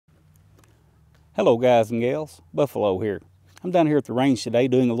Hello guys and gals, Buffalo here. I'm down here at the range today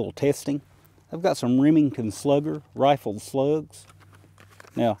doing a little testing. I've got some Remington Slugger Rifled Slugs.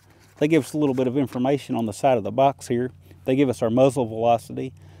 Now, they give us a little bit of information on the side of the box here. They give us our muzzle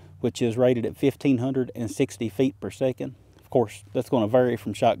velocity, which is rated at 1,560 feet per second. Of course, that's going to vary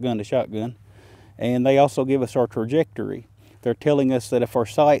from shotgun to shotgun. And they also give us our trajectory. They're telling us that if our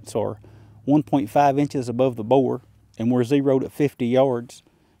sights are 1.5 inches above the bore and we're zeroed at 50 yards,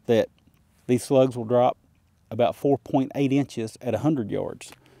 that these slugs will drop about 4.8 inches at 100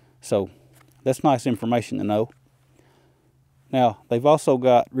 yards. So that's nice information to know. Now, they've also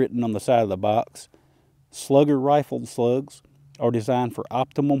got written on the side of the box, Slugger Rifled Slugs are designed for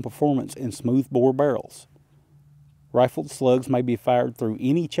optimum performance in smooth bore barrels. Rifled slugs may be fired through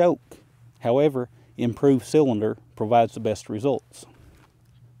any choke. However, improved cylinder provides the best results.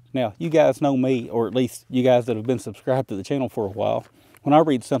 Now, you guys know me, or at least you guys that have been subscribed to the channel for a while. When I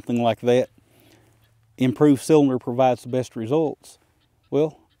read something like that, improved cylinder provides the best results,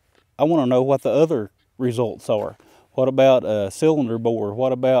 well, I want to know what the other results are. What about a cylinder bore?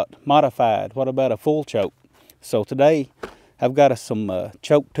 What about modified? What about a full choke? So today, I've got some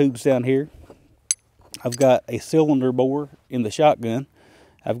choke tubes down here. I've got a cylinder bore in the shotgun.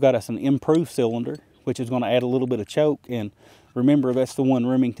 I've got us an improved cylinder, which is going to add a little bit of choke. And remember, that's the one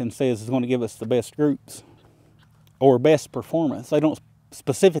Remington says is going to give us the best groups or best performance. They don't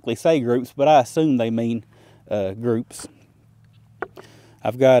specifically say groups, but I assume they mean groups.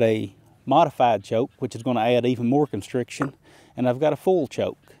 I've got a modified choke, which is going to add even more constriction. And I've got a full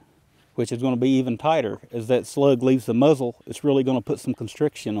choke, which is going to be even tighter. As that slug leaves the muzzle, it's really going to put some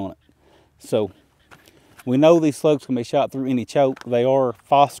constriction on it. So we know these slugs can be shot through any choke. They are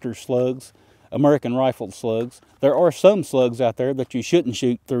Foster slugs, American Rifled Slugs. There are some slugs out there that you shouldn't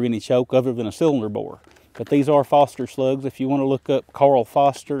shoot through any choke other than a cylinder bore. But these are Foster slugs. If you want to look up Carl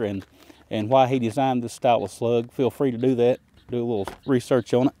Foster and why he designed this style of slug, feel free to do that. Do a little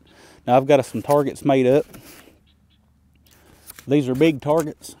research on it. Now I've got some targets made up. These are big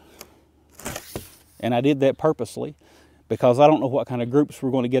targets. And I did that purposely because I don't know what kind of groups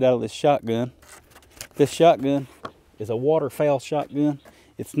we're going to get out of this shotgun. This shotgun is a waterfowl shotgun.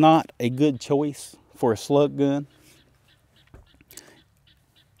 It's not a good choice for a slug gun.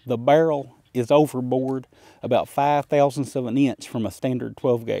 The barrel is overboard about 5/1000ths of an inch from a standard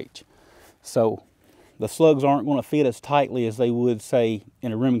 12 gauge. So the slugs aren't going to fit as tightly as they would, say,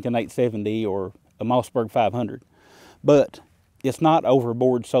 in a Remington 870 or a Mossberg 500. But it's not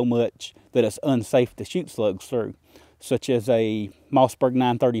overboard so much that it's unsafe to shoot slugs through, such as a Mossberg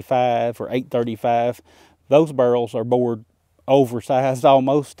 935 or 835. Those barrels are bored oversized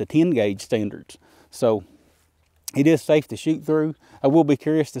almost to 10 gauge standards. So it is safe to shoot through. I will be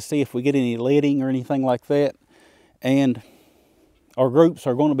curious to see if we get any leading or anything like that. And our groups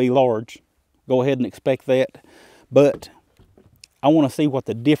are going to be large. Go ahead and expect that. But I want to see what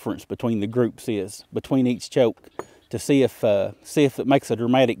the difference between the groups is, between each choke, to see if it makes a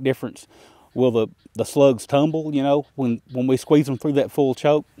dramatic difference. Will the slugs tumble? You know, when we squeeze them through that full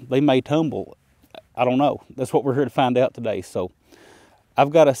choke, they may tumble. I don't know. That's what we're here to find out today. So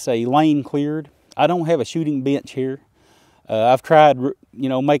I've got us a lane cleared. I don't have a shooting bench here. I've tried, you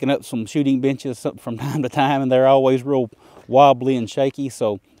know, making up some shooting benches from time to time, and they're always real wobbly and shaky.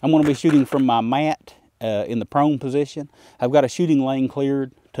 So I'm going to be shooting from my mat in the prone position. I've got a shooting lane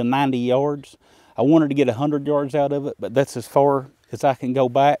cleared to 90 yards. I wanted to get 100 yards out of it, but that's as far as I can go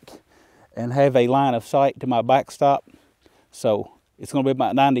back and have a line of sight to my backstop. So it's going to be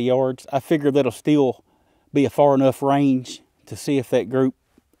about 90 yards. I figure that'll still be a far enough range to see if that group,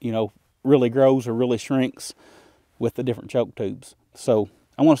 you know, really grows or really shrinks with the different choke tubes. So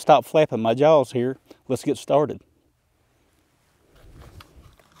I want to stop flapping my jaws here. Let's get started.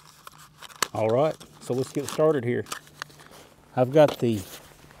 All right, so let's get started here. I've got the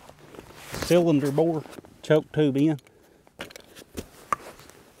cylinder bore choke tube in.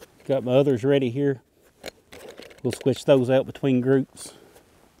 Got my others ready here. We'll switch those out between groups.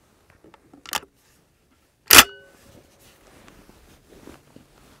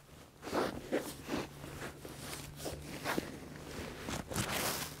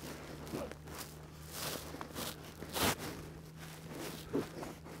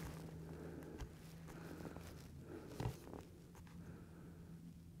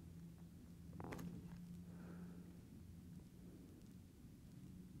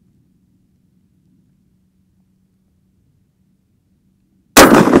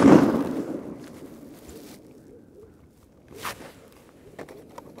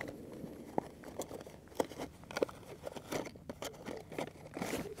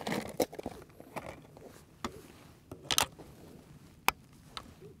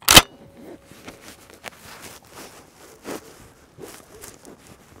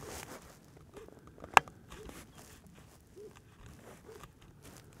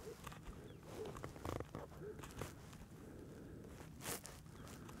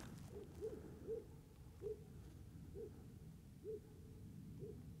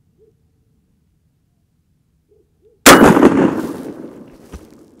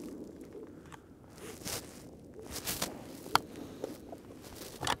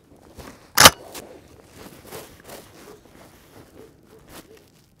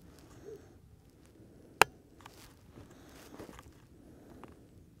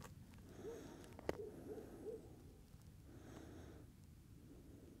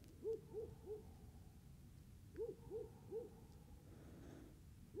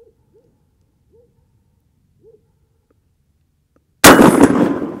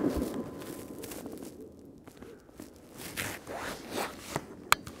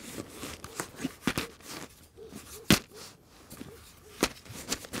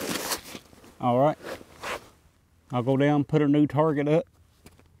 All right, I'll go down, put a new target up,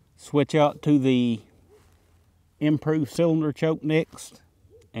 switch out to the improved cylinder choke next,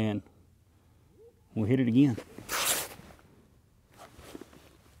 and we'll hit it again.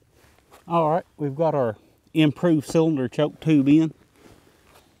 All right, we've got our improved cylinder choke tube in.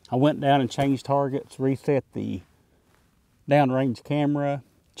 I went down and changed targets, reset the downrange camera,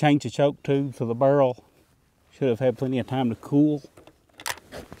 changed the choke tube so the barrel should have had plenty of time to cool.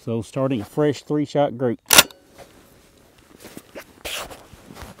 So starting a fresh 3-shot group.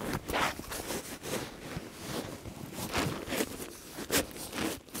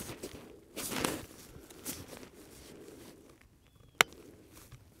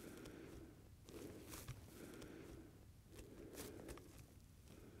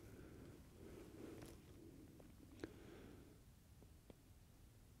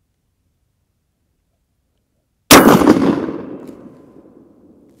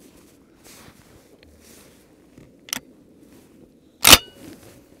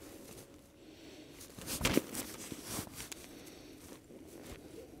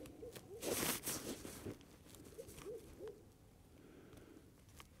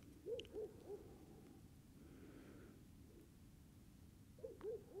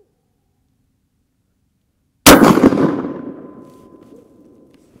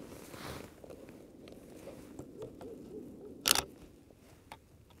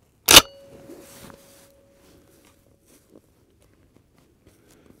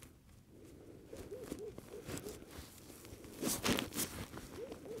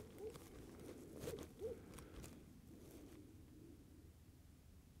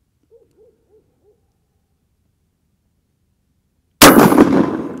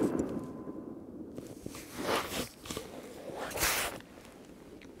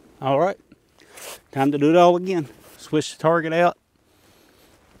 All right, time to do it all again. Switch the target out,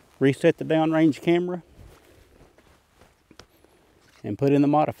 reset the downrange camera, and put in the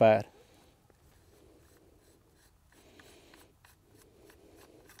modified.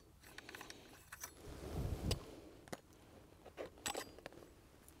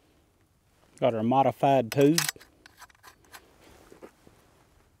 Got our modified tube.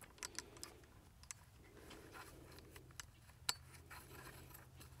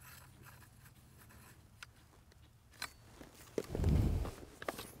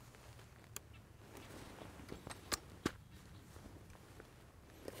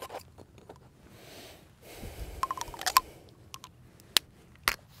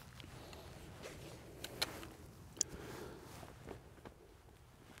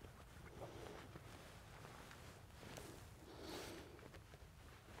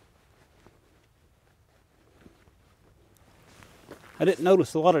 I didn't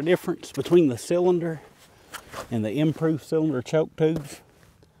notice a lot of difference between the cylinder and the improved cylinder choke tubes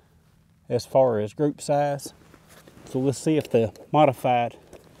as far as group size. So let's see if the modified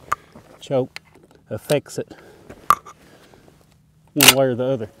choke affects it one way or the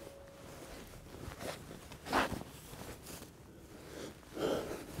other.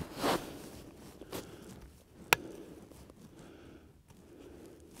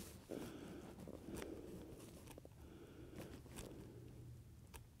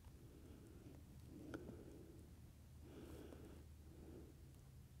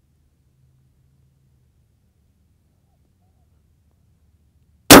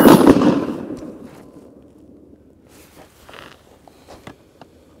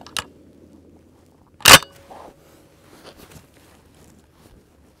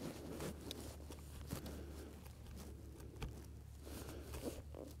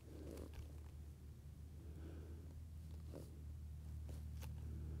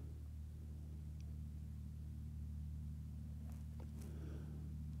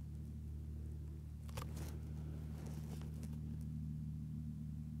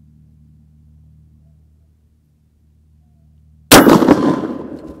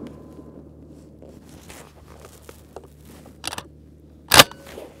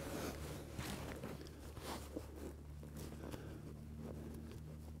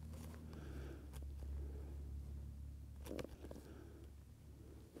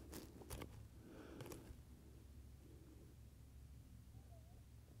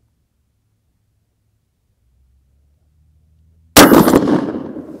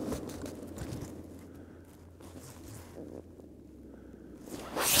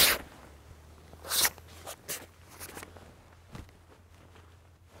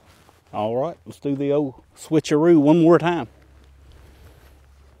 All right, let's do the old switcheroo one more time.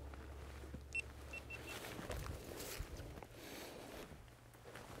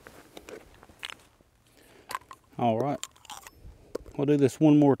 All right, we'll do this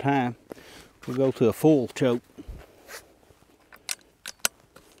one more time. we'll go to a full choke.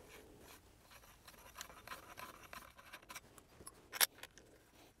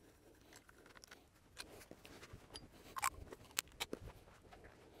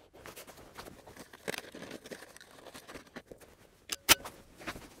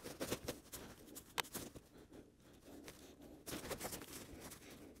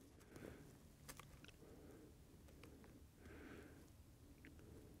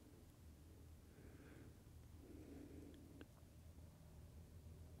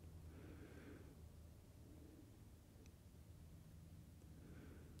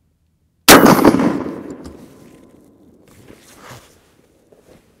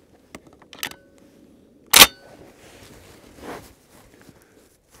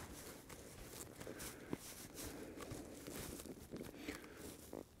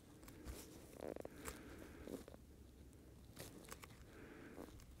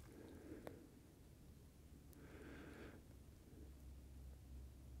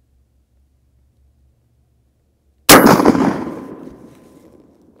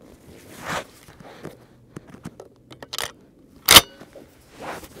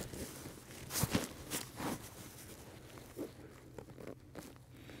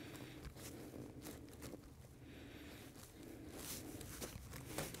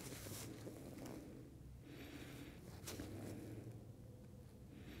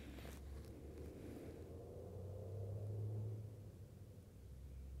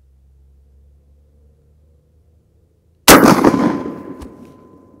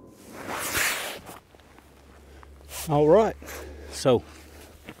 All right, so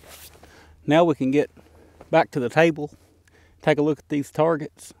now we can get back to the table, take a look at these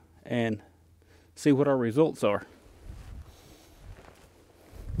targets, and see what our results are.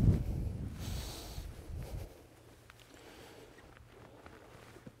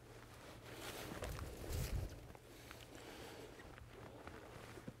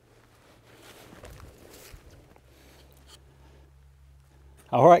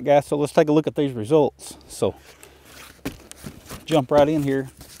 All right, guys, so let's take a look at these results. So jump right in here.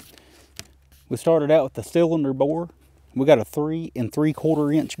 We started out with the cylinder bore. We got a 3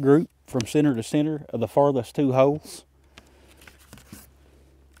 3/4 inch group from center to center of the farthest 2 holes.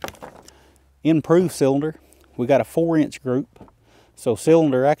 Improved cylinder, we got a 4-inch group. So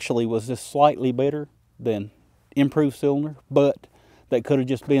cylinder actually was just slightly better than improved cylinder, but that could have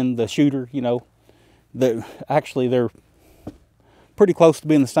just been the shooter, you know. Actually they're pretty close to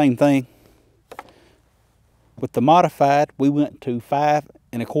being the same thing. With the modified, we went to 5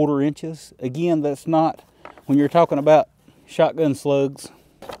 1/4 inches. Again, that's not, when you're talking about shotgun slugs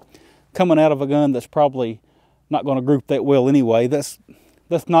coming out of a gun that's probably not going to group that well anyway, that's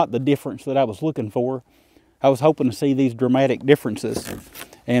not the difference that I was looking for. I was hoping to see these dramatic differences.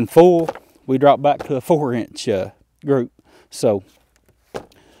 And full, we dropped back to a 4-inch group. So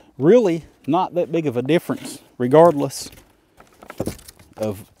really not that big of a difference regardless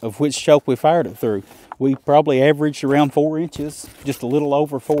of which choke we fired it through. We probably averaged around 4 inches, just a little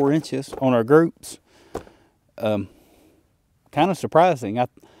over 4 inches on our groups. Kind of surprising. I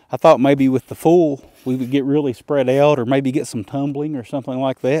thought maybe with the full we would get really spread out or maybe get some tumbling or something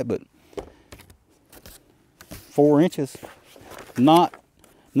like that, but 4 inches, not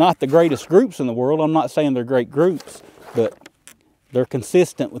the greatest groups in the world. I'm not saying they're great groups, but they're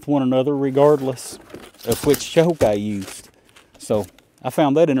consistent with one another regardless of which choke I used. So I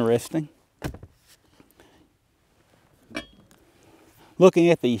found that interesting. Looking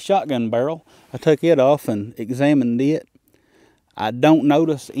at the shotgun barrel, I took it off and examined it. I don't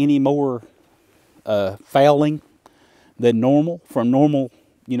notice any more fouling than normal from normal,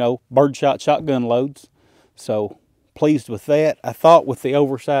 you know, birdshot shotgun loads. So pleased with that. I thought with the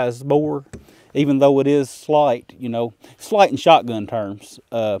oversized bore, even though it is slight, you know, slight in shotgun terms,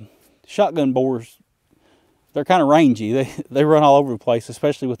 shotgun bores, they're kind of rangy. They run all over the place,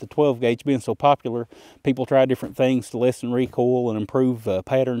 especially with the 12 gauge being so popular. People try different things to lessen recoil and improve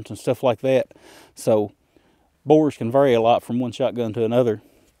patterns and stuff like that. So bores can vary a lot from one shotgun to another.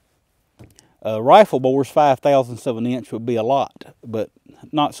 Rifle bores, 5/1000 of an inch would be a lot, but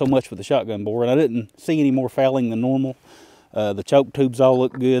not so much with the shotgun bore. And I didn't see any more fouling than normal. The choke tubes all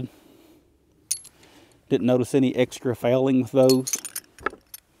look good. Didn't notice any extra fouling with those.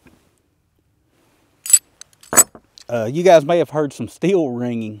 You guys may have heard some steel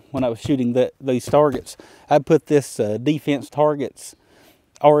ringing when I was shooting these targets. I put this Defense Targets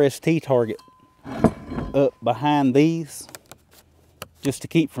RST target up behind these just to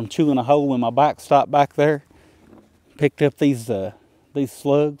keep from chewing a hole in my backstop back there. Picked up these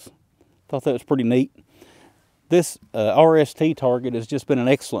slugs. Thought that was pretty neat. This RST target has just been an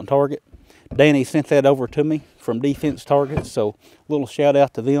excellent target. Danny sent that over to me from Defense Targets, so a little shout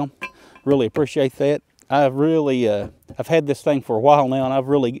out to them. Really appreciate that. I've had this thing for a while now, and I've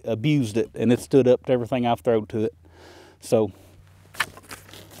really abused it, and it stood up to everything I've thrown to it. So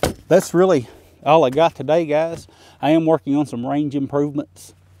that's really all I got today, guys. I am working on some range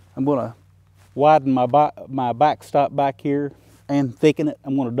improvements. I'm gonna widen my backstop back here and thicken it.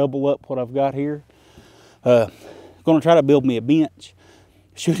 I'm gonna double up what I've got here. Gonna try to build me a bench.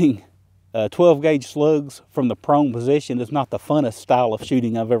 Shooting 12 gauge slugs from the prone position is not the funnest style of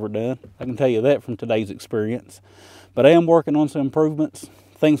shooting I've ever done. I can tell you that from today's experience. But I am working on some improvements.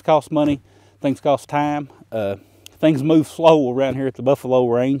 Things cost money, things cost time. Things move slow around here at the Buffalo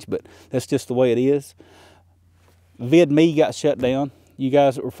range, but that's just the way it is. VidMe got shut down. You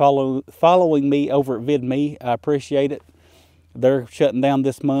guys that were following me over at VidMe, I appreciate it. They're shutting down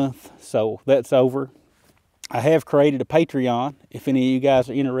this month, so that's over. I have created a Patreon. If any of you guys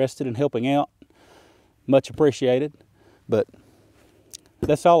are interested in helping out, much appreciated. But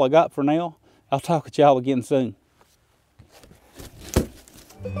that's all I got for now. I'll talk with y'all again soon.